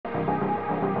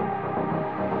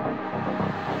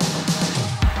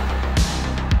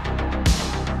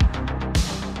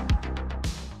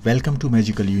Welcome to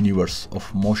magical universe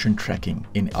of motion tracking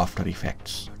in After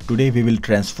Effects. Today we will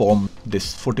transform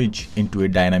this footage into a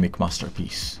dynamic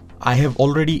masterpiece. I have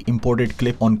already imported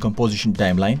clip on composition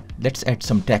timeline. Let's add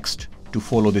some text to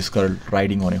follow this girl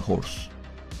riding on a horse.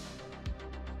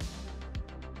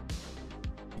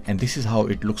 And this is how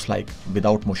it looks like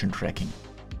without motion tracking.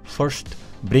 First,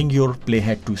 bring your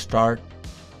playhead to start.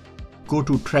 Go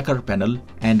to tracker panel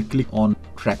and click on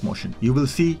track motion. You will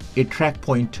see a track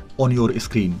point on your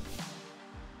screen.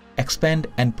 Expand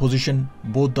and position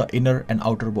both the inner and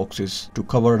outer boxes to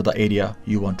cover the area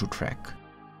you want to track.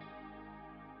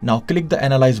 Now click the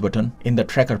Analyze button in the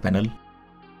tracker panel.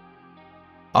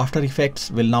 After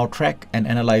Effects will now track and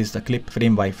analyze the clip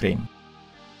frame by frame.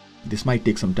 This might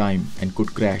take some time and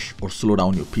could crash or slow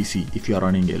down your PC if you are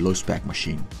running a low spec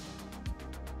machine.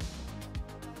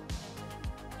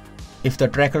 If the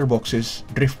tracker boxes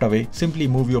drift away, simply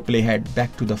move your playhead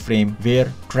back to the frame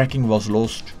where tracking was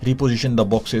lost, reposition the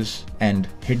boxes and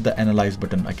hit the Analyze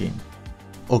button again.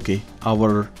 Okay,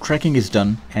 our tracking is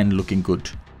done and looking good.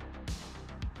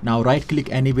 Now right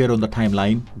click anywhere on the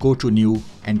timeline, go to New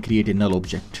and create a null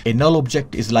object. A null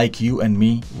object is like you and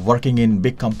me working in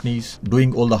big companies,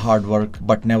 doing all the hard work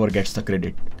but never gets the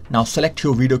credit. Now select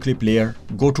your video clip layer,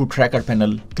 go to tracker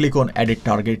panel, click on edit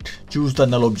target, choose the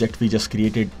null object we just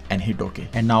created and hit OK.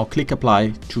 And now click apply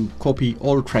to copy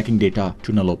all tracking data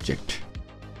to null object.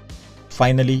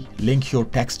 Finally, link your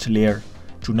text layer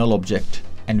to null object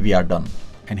and we are done.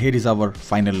 And here is our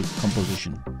final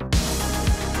composition.